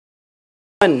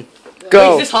Go. Wait,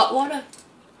 is this hot water?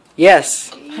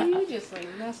 Yes. You just like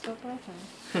messed up everything.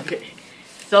 Okay.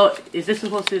 So, is this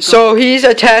supposed to... So he's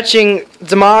attaching,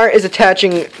 Zamar is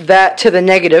attaching that to the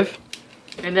negative.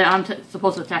 And then I'm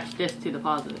supposed to attach this to the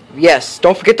positive. Yes.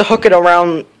 Don't forget to hook it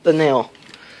around the nail.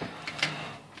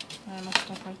 I messed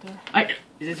up right there.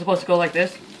 Is it supposed to go like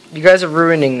this? You guys are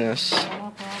ruining this.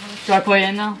 Should I put it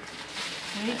in now?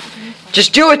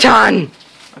 Just do it, Ton!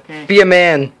 Okay. Be a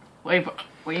man. Waiting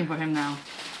for him now.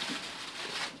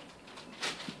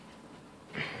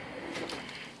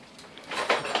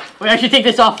 Wait, I should take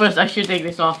this off first.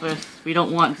 We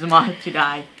don't want Zamar to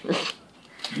die.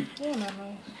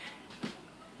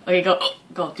 Okay,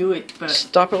 go, do it first.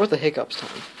 Stop it with the hiccups, Ton.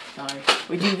 Sorry.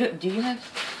 Wait, do you guys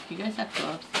have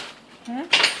gloves? Huh?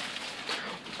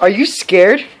 Are you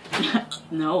scared?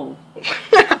 No.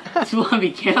 Just want to be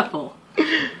careful.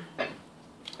 You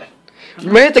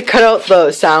might have to cut out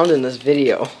the sound in this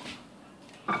video.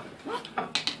 I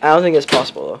don't think it's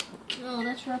possible, though. No,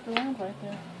 that's wrapped around right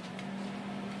there.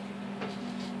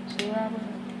 See, Robert?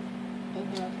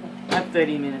 I have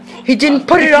 30 minutes. He didn't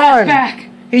put it on! Back.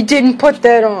 He didn't put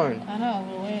that on! I know,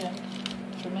 we're waiting.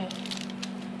 For me.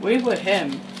 Wait for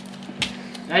him.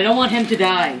 I don't want him to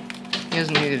die. He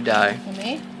doesn't need to die. For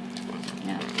me?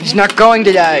 Yeah. He's not going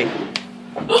to die.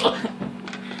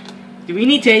 Do we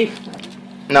need tape?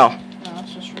 No. No,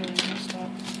 it's just really messed up.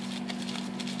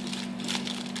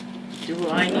 Do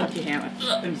I need to hammer?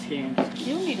 I'm scared.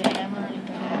 You don't need a hammer or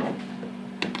anything.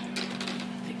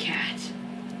 The cat.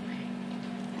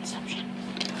 Inception.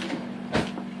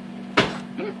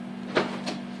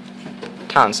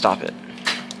 Ton, stop it.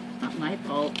 Not my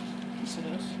fault. Yes, it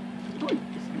is.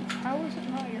 How is it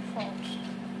not your fault?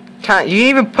 Ton, you didn't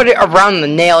even put it around the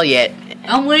nail yet.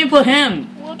 I'm waiting for him.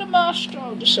 Well, the master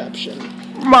of deception.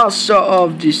 Master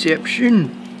of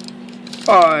deception.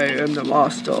 I am the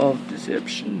master of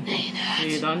deception. Are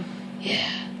you done? Yeah.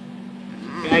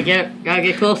 Gotta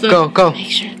get closer. Go.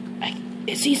 Make sure. I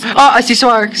see Oh, I see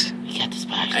sparks. We got the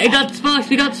sparks. I got the sparks.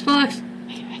 We got the sparks.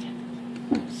 I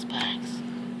got sparks.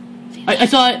 See I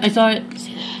saw it.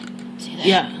 See that? See that?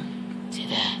 Yeah. See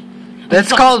that?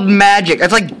 That's called magic.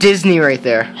 That's like Disney right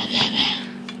there.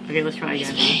 Okay, let's try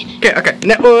again. Okay.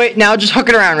 No, wait. Now just hook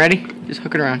it around. Ready? Just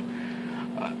hook it around.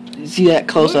 See that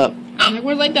close up?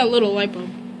 We're like that little light bulb.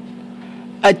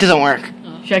 It doesn't work.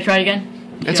 Should I try again?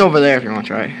 It's over there if you want to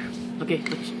try. Okay,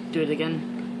 let's do it again.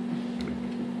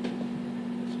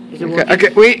 Is it working?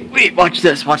 Okay. Wait. Watch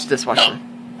this. Watch this.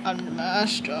 I'm the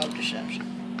master of deception.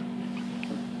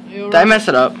 Did I mess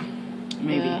it up?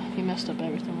 Maybe. Yeah, he messed up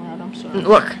everything, Rod. I'm sorry.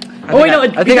 Look.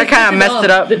 I think I kind of messed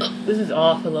it up. This is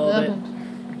off a little bit.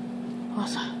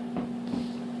 What's that?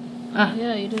 Ah.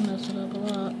 Yeah, you did mess it up a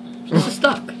lot. This is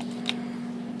stuck.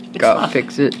 Gotta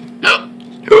fix it.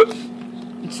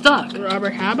 It's stuck.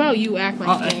 Robert, how about you act like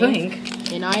I Dane,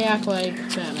 think. and I act like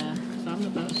Batman? 'Cause I'm the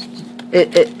best.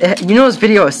 You know this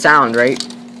video is sound, right?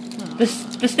 No. This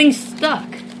thing's stuck.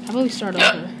 How about we start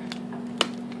over?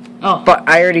 Oh. But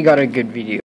I already got a good video.